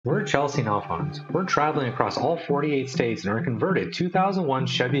We're Chelsea and Alphonse. We're traveling across all 48 states in our converted 2001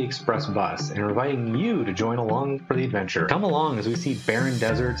 Chevy Express bus and are inviting you to join along for the adventure. Come along as we see barren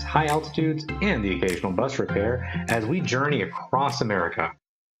deserts, high altitudes, and the occasional bus repair as we journey across America.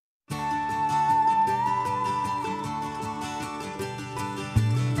 I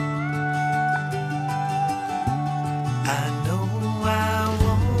know I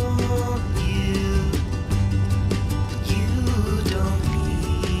want you, but you don't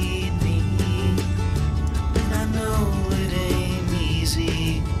need me, and I know it ain't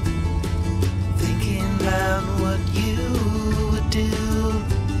easy thinking about what you would do.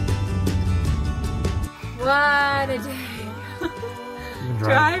 What a day.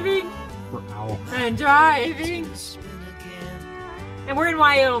 Driving and driving. And we're in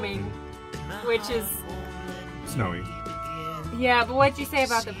Wyoming, which is snowy. Yeah, but what'd you say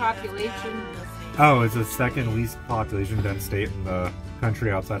about the population? Oh, it's the second least population dense state in the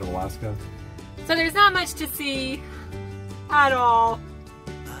country outside of Alaska. So there's not much to see at all.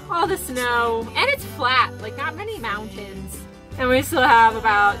 All the snow, and it's flat, like not many mountains. And we still have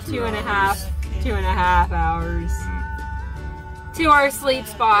about two and a half hours to our sleep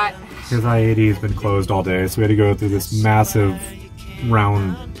spot. Because I-80 has been closed all day, so we had to go through this massive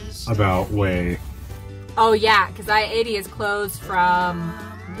roundabout way. Oh yeah, because I-80 is closed from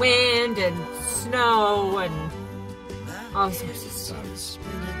wind and snow and all sorts of stuff.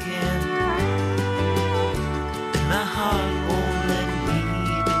 My heart won't let me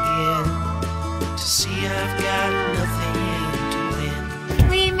begin to see I've got nothing to win.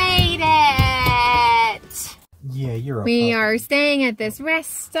 We made it! Yeah, you're We are staying at this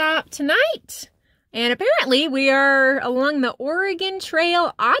rest stop tonight. And apparently we are along the Oregon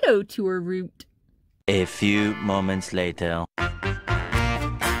Trail Auto Tour route. A few moments later.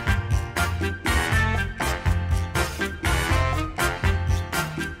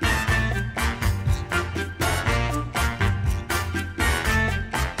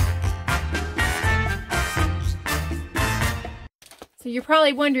 So you're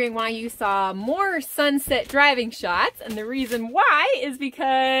probably wondering why you saw more sunset driving shots, and the reason why is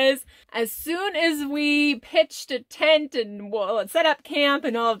because as soon as we pitched a tent and set up camp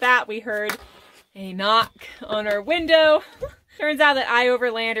and all of that, we heard a knock on our window. Turns out that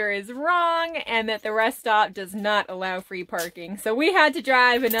iOverlander is wrong and that the rest stop does not allow free parking. So we had to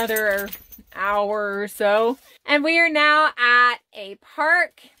drive another hour or so. And we are now at a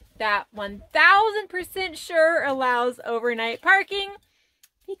park that 1000% sure allows overnight parking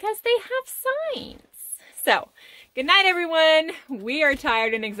because they have signs. So, good night everyone. We are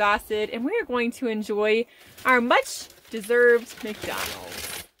tired and exhausted and we are going to enjoy our much deserved McDonald's.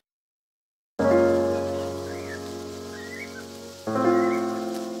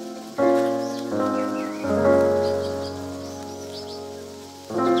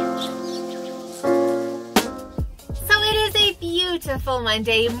 Beautiful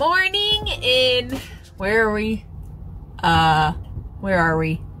Monday morning in, where are we?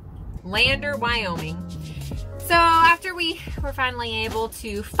 Lander, Wyoming. So after we were finally able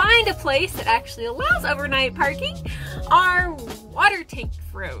to find a place that actually allows overnight parking, our water tank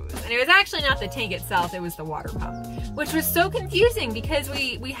froze. And it was actually not the tank itself, it was the water pump, which was so confusing because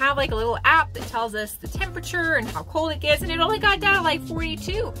we have like a little app that tells us the temperature and how cold it gets, and it only got down to like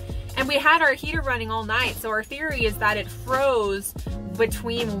 42. And we had our heater running all night, so our theory is that it froze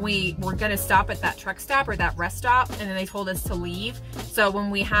between when we were gonna stop at that truck stop or that rest stop, and then they told us to leave. So when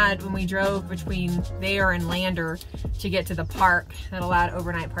we drove between there and Lander to get to the park that allowed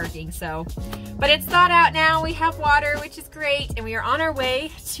overnight parking. So, but it's thawed out now. We have water, which is great, and we are on our way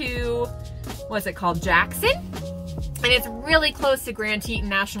to, what's it called, Jackson? And it's really close to Grand Teton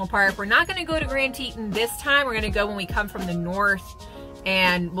National Park. We're not gonna go to Grand Teton this time. We're gonna go when we come from the north,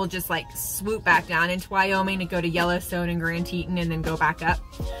 and we'll just like swoop back down into Wyoming to go to Yellowstone and Grand Teton and then go back up.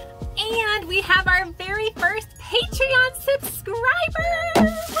 And we have our very first Patreon subscriber!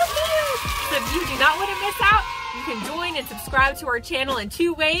 So if you do not want to miss out, you can join and subscribe to our channel in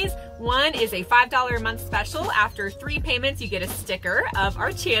two ways. One is a $5 a month special. After 3 payments, you get a sticker of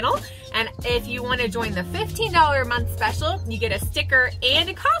our channel. And if you want to join the $15 a month special, you get a sticker and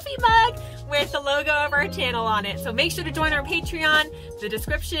a coffee mug with the logo of our channel on it. So make sure to join our Patreon. The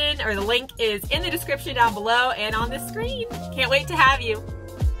description, or the link, is in the description down below and on the screen. Can't wait to have you.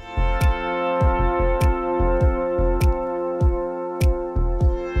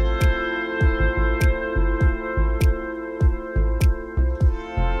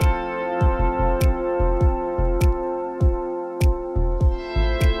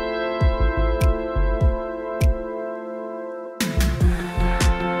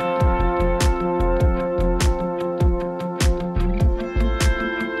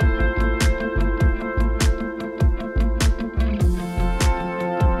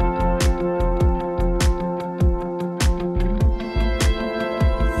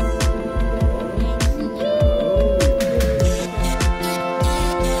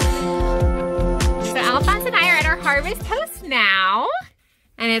 this toast now.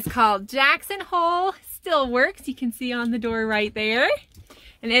 And it's called Jackson Hole. Still works. You can see on the door right there.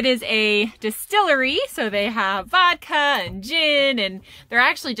 And it is a distillery, so they have vodka and gin, and they're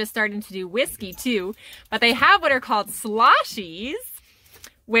actually just starting to do whiskey too. But they have what are called sloshies,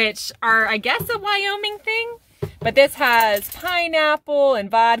 which are, I guess, a Wyoming thing. But this has pineapple and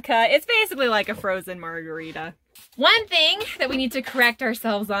vodka. It's basically like a frozen margarita. One thing that we need to correct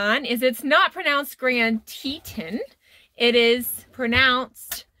ourselves on is it's not pronounced Grand Teton. It is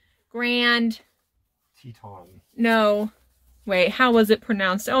pronounced Grand... Teton. No. Wait, how was it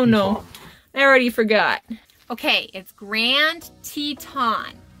pronounced? Oh no, I already forgot. Okay, it's Grand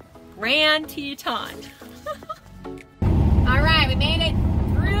Teton. Grand Teton. All right, we made it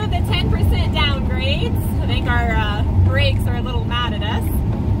through the 10% downgrades. I think our brakes are a little mad at us.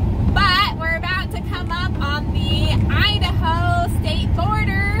 But we're about to come up on the Idaho state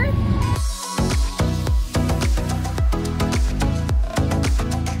border.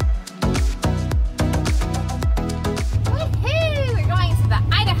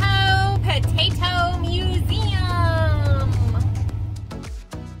 Potato Museum.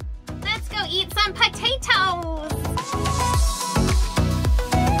 Let's go eat some potatoes.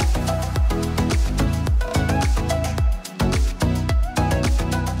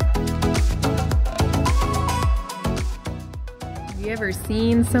 Have you ever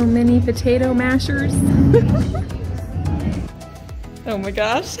seen so many potato mashers? Oh my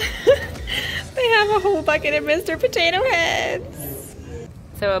gosh. They have a whole bucket of Mr. Potato Heads.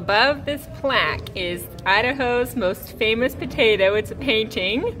 So above this plaque is Idaho's most famous potato. It's a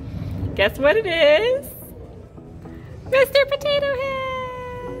painting. Guess what it is? Mr. Potato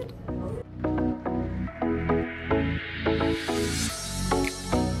Head!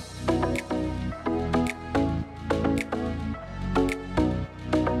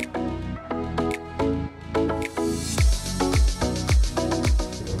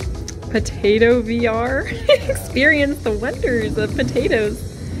 Potato VR? Experience the wonders of potatoes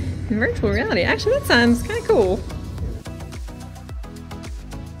in virtual reality. Actually, that sounds kind of cool.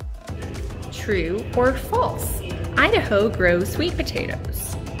 True or false? Idaho grows sweet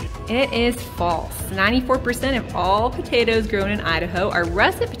potatoes. It is false. 94% of all potatoes grown in Idaho are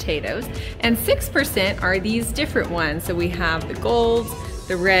russet potatoes, and 6% are these different ones. So we have the golds,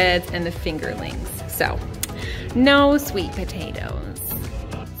 the reds, and the fingerlings. So, no sweet potatoes.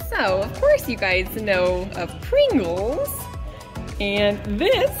 So, of course you guys know of Pringles, and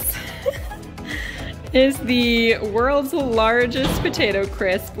this is the world's largest potato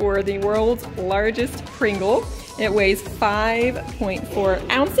crisp, or the world's largest Pringle. It weighs 5.4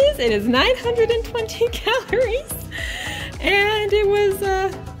 ounces, it is 920 calories, and it was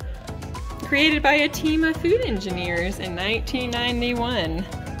created by a team of food engineers in 1991.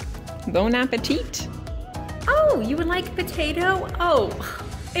 Bon appetit! Oh, you would like potato? Oh.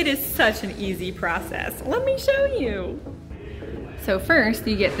 It is such an easy process. Let me show you. So first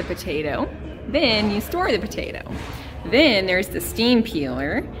you get the potato, then you store the potato. Then there's the steam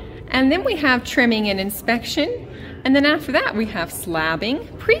peeler, and then we have trimming and inspection. And then after that we have slabbing,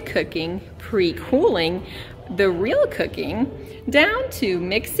 pre-cooking, pre-cooling, the real cooking, down to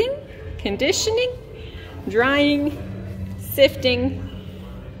mixing, conditioning, drying, sifting,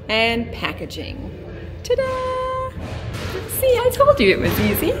 and packaging. Ta-da! See, I told you it was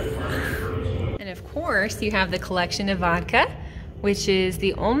easy. And of course, you have the collection of vodka, which is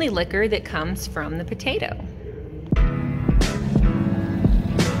the only liquor that comes from the potato.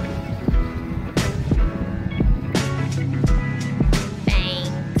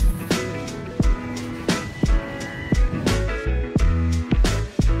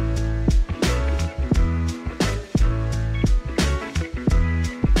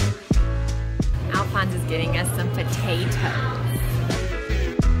 Alphonse is getting us some potatoes.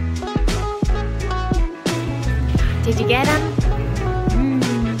 Did you get them?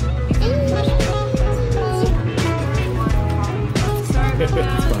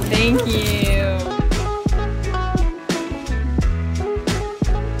 Thank you.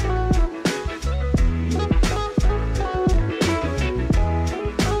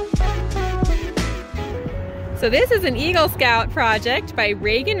 So this is an Eagle Scout project by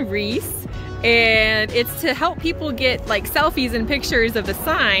Reagan Reese, and it's to help people get like selfies and pictures of the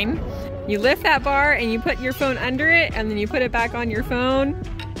sign. You lift that bar and you put your phone under it, and then you put it back on your phone,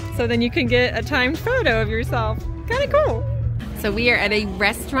 so then you can get a timed photo of yourself. Kind of cool. So we are at a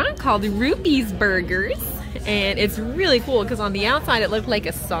restaurant called Rupees Burgers, and it's really cool because on the outside it looked like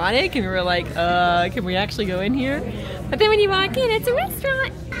a Sonic, and we were like, can we actually go in here? But then when you walk in, it's a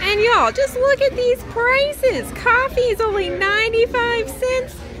restaurant. And y'all, just look at these prices. Coffee is only 95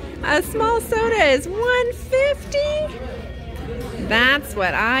 cents. A small soda is $1.50. That's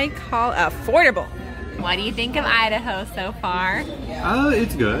what I call affordable. What do you think of Idaho so far?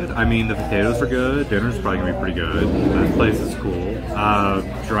 It's good. I mean, the potatoes are good. Dinner's probably gonna be pretty good. That place is cool.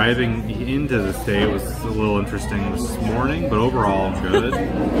 Driving into the state was a little interesting this morning, but overall good.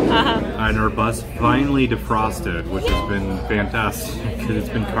 And our bus finally defrosted, which has been fantastic because it's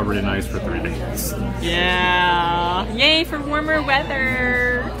been covered in ice for 3 days. Yeah. Yay for warmer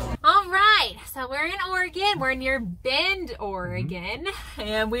weather. All right, so we're in Oregon. We're near Bend, Oregon,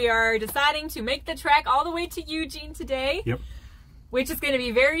 and we are deciding to make the trek all the way to Eugene today. Yep. Which is going to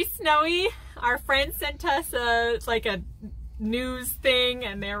be very snowy. Our friends sent us a news thing,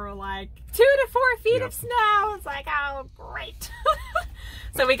 and they were like 2 to 4 feet of snow. It's like, oh, great.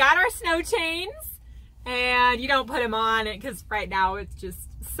 So we got our snow chains, and you don't put them on it because right now it's just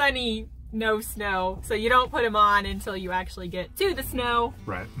sunny, no snow. So you don't put them on until you actually get to the snow.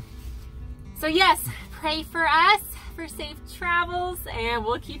 Right. So yes, pray for us for safe travels, and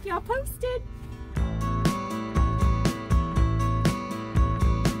we'll keep y'all posted.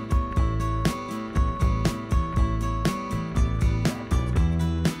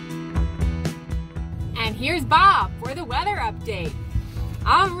 And here's Bob for the weather update.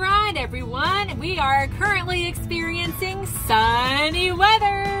 All right, everyone, we are currently experiencing sunny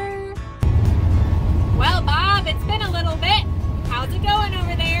weather. Well, Bob, it's been a little bit. How's it going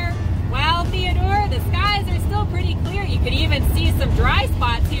over there? Well, Theodore, the skies are still pretty clear. You could even see some dry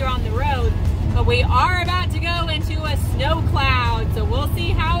spots here on the road. But we are about to go into a snow cloud, so we'll see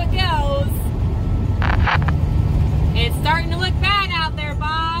how it goes. It's starting to look bad out there,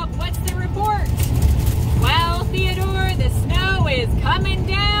 Bob. What's the report? Well, Theodore, the snow is coming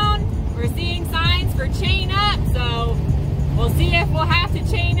down. We're seeing signs for chain up, so we'll see if we'll have to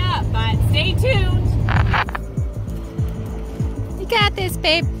chain up, but stay tuned. You got this,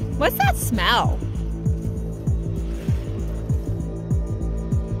 babe. What's that smell?